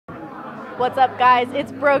What's up, guys?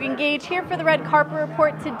 It's Brogyn Gage here for the Red Carpet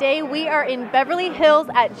Report. Today we are in Beverly Hills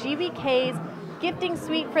at GBK's gifting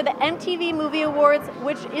suite for the MTV Movie Awards,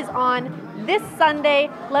 which is on this Sunday.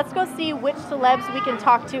 Let's go see which celebs we can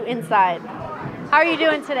talk to inside. How are you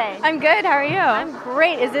doing today? I'm good. How are you? I'm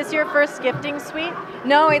great. Is this your first gifting suite?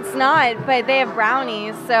 No, it's not, but they have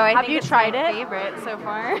brownies, so I Have think you it's tried my it? favorite so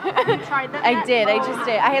far. Have you tried them I yet? did. I just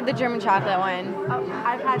did. I had the German chocolate one. Oh,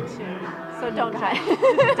 I've had two, so don't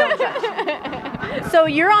judge. Don't judge. So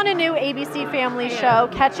you're on a new ABC Family show,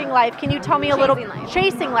 Catching Life. Can you tell me a little?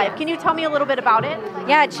 Chasing Life. Can you tell me a little bit about it?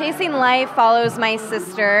 Yeah, Chasing Life follows my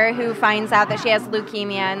sister who finds out that she has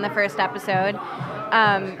leukemia in the first episode.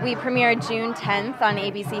 We premiered June 10th on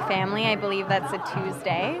ABC Family. I believe that's a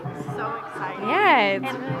Tuesday. So exciting. Yeah,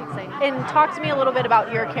 it's really exciting. And talk to me a little bit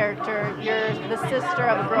about your character. You're the sister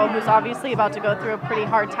of a girl who's obviously about to go through a pretty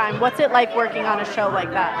hard time. What's it like working on a show like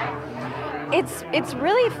that? It's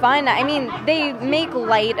really fun. I mean, they make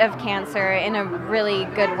light of cancer in a really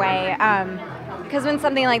good way. Because when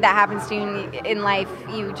something like that happens to you in life,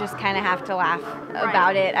 you just kind of have to laugh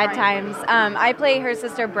about it at times. I play her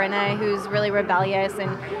sister Brenna, who's really rebellious,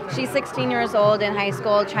 and she's 16 years old in high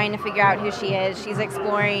school, trying to figure out who she is. She's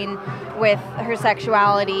exploring with her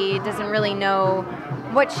sexuality, doesn't really know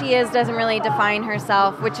what she is, doesn't really define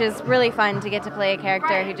herself, which is really fun to get to play a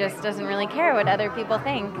character who just doesn't really care what other people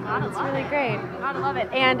think. It's really great. Gotta love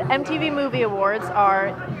it. And MTV Movie Awards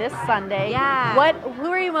are this Sunday. Yeah. Who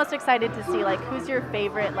are you most excited to see? Like, who's your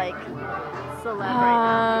favorite, like, celeb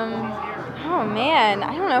right now? Oh man,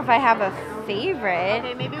 I don't know if I have a favorite.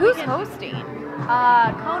 Okay, maybe Who's we can, hosting?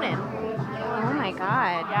 Conan. Oh my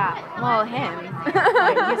God. Yeah. Well, him.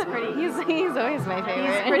 He's pretty. He's always my favorite.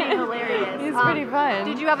 He's pretty hilarious. He's pretty fun.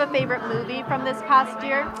 Did you have a favorite movie from this past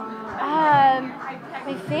year?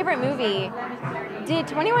 My favorite movie. Did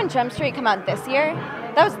 21 Jump Street come out this year?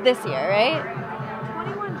 That was this year, right?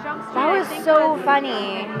 21 Jump Street. That was so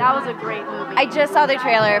funny. That was a great movie. I just saw the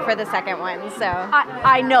trailer for the second one, so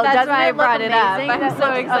I know. that's Doesn't why I it look brought it up. amazing? I'm That so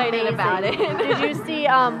looks excited amazing. about it. Did you see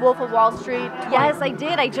Wolf of Wall Street? Yes, I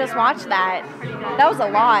did. I just watched that. That was a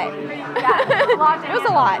lot. Yeah, it was a lot. It was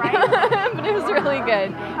a lot, but it was really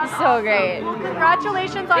good. So great. Well,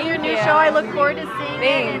 congratulations on your new show. I look forward to seeing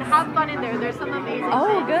it, and have fun in there. There's some amazing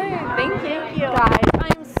things. Good. Thank you. Guys, I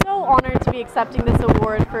am so honored to be accepting this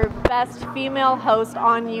award for Best Female Host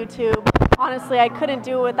on YouTube. Honestly, I couldn't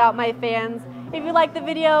do it without my fans. If you like the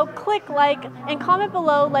video, click like and comment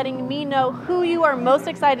below letting me know who you are most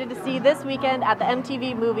excited to see this weekend at the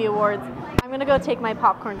MTV Movie Awards. I'm going to go take my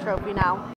popcorn trophy now.